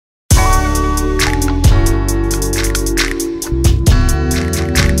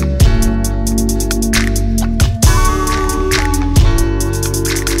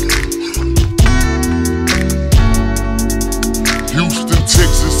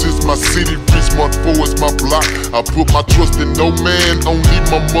city, Richmond 4 is my block. I put my trust in no man, only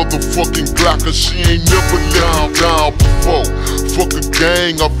my motherfucking Glock. Cause she ain't never let me down before. Fuck a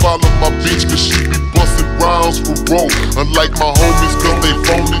gang, I follow my bitch cause she be busting rounds for roll. Unlike my homies cause they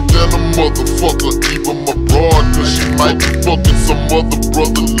phony than a motherfucker. Even my broad cause she might be fucking some other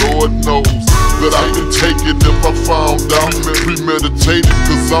brother, Lord knows. But I can take it if I found out. Premeditated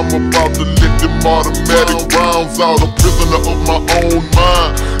cause I'm about to lick them automatic rounds out. A prisoner of my own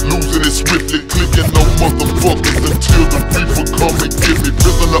mind, losing it swiftly, clicking no motherfuckers until the reaper come and get me.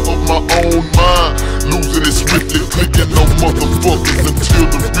 Prisoner of my own mind, losing it swiftly, clicking no motherfuckers until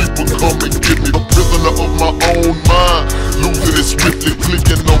the reaper come and get me. A prisoner of my own mind, losing it swiftly,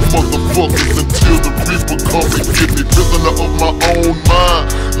 clicking no motherfuckers until the reaper come and get me. Prisoner of my own mind,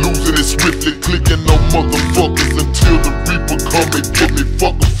 losing it swiftly, clicking no motherfuckers until the reaper come and get me.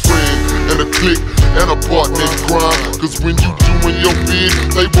 Fuck a friend and a clique and a partner in crime. Cause when you doing your bid,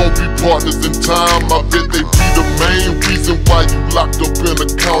 they won't be partners in time. I bet they be the main reason why you locked up in the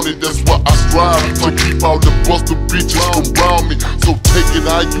county. That's why I strive to keep all the buster bitches from around me. So take it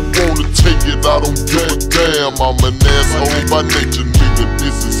how you wanna take it, I don't give a damn. I'm an asshole by nature, nigga,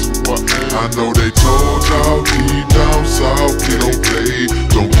 this is who I am. I know they told y'all deep down south, we don't play.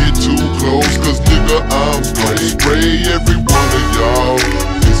 Don't get too close, cause nigga, I'm gon' spray every one of y'all.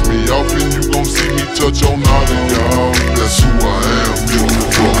 Piss me off and you gon' see me touch on all of y'all. That's who I am,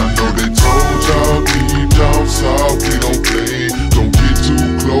 beautiful. I know they told y'all deep down south, we don't play. Don't get too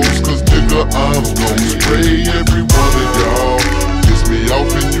close, cause nigga, I'm gon' spray every one of y'all. Piss me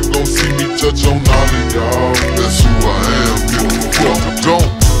off and you gon' see me touch on all of y'all. That's who I am, beautiful. Don't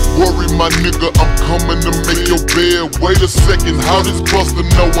worry, my nigga, I'm coming to make your bed. Wait a second, how this buster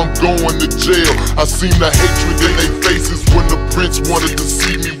know I'm going to jail? I seen the hatred in their faces when the prince wanted to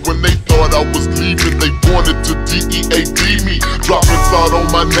see me. When they thought I was leaving, they wanted to DEAD me. Dropping out on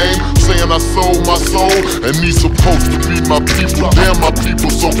my name, saying I sold my soul. And these supposed to be my people, damn my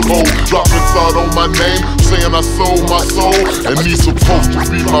people so cold. Dropping out on my name, saying I sold my soul. And these supposed to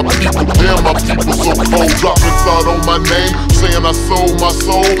be my people, damn my people so cold. Dropping out on my name, saying I sold my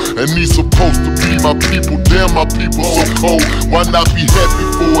soul. And these supposed to be my people, damn my people so cold. Why not be happy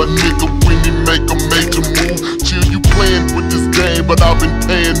for a nigga when he make a major move? Chill, you playing with this game, but I've been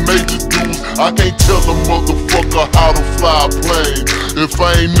paying major dues. I can't tell a motherfucker how to fly a plane if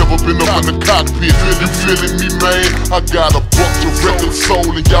I ain't never been up in the cockpit. You feeling me, man? I got a bunch of records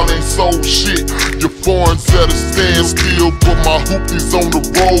sold and y'all ain't sold shit. Your foreign's at a standstill, but my hoopties on the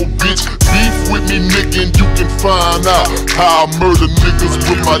road, bitch. Beef with me, nigga, and you can find out how I murder niggas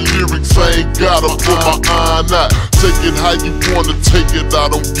with my lyrics. I ain't gotta put my iron out. Take it how you wanna take it, I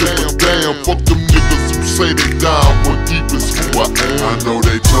don't give a damn. Fuck them niggas who say they down, but deep is who I am. I know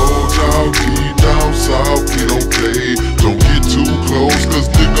they told y'all deep down south, we don't play. Don't get too close, cause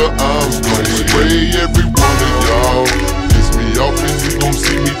nigga, I'm gon' spray every one of y'all. Piss me off and you gon'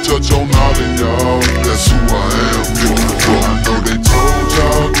 see me touch on all of y'all. That's who I am, beautiful. I know they told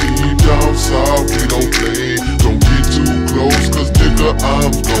y'all deep down south, we don't play. Don't get too close, cause nigga, I'm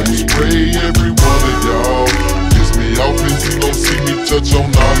gon' spray every one of y'all. Piss me off and you gon' see me touch on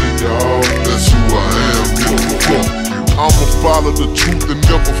all of y'all. That's who I am, beautiful. I'ma follow the truth and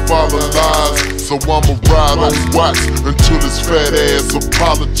never follow lies. So I'ma ride on wax until his fat ass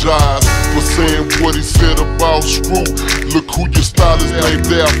apologize for saying what he said about Screw. Look who your style is named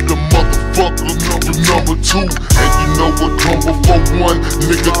after, motherfucker. You number 2, and you know what come before 1.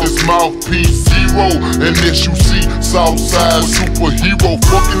 Nigga, this mouthpiece 0. And as you see, Southside superhero.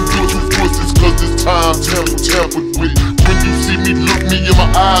 Fucking get you pussies, cause it's time tampered with. When you see me, look me in my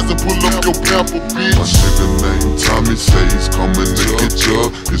eyes and pull up your pamper, bitch. My nigga named Tommy say he's coming to get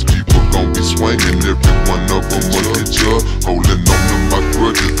ya. His people gon' be swinging, every one of them will get ya. Holding on to my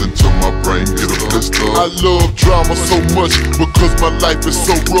grudges until my brain get a blister. I love drama so much because my life is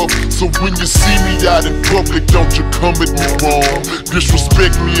so rough. So when you see me out in public, don't you come at me wrong.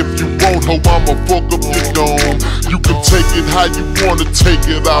 Disrespect me if you want, ho, I'ma fuck up your dome. You can take it how you wanna take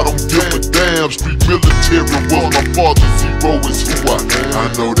it, I don't give a damn. Street military was my father, 0 is who I am. I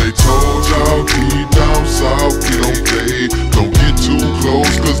know they told y'all deep down south, we don't play. Don't get too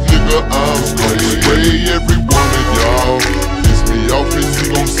close, cause nigga, I'm gon' spray every one of y'all. Piss me off and you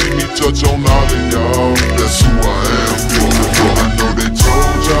gon' see me touch on all of y'all. That's who I am, beautiful. I know they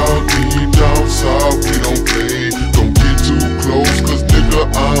told y'all deep down south, we don't play. Don't get too close, cause nigga,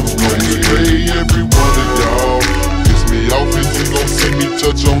 I'm gon' spray every one of y'all. Piss me off and you gon' see me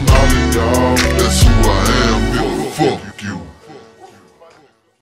touch on all of y'all. That's who I am.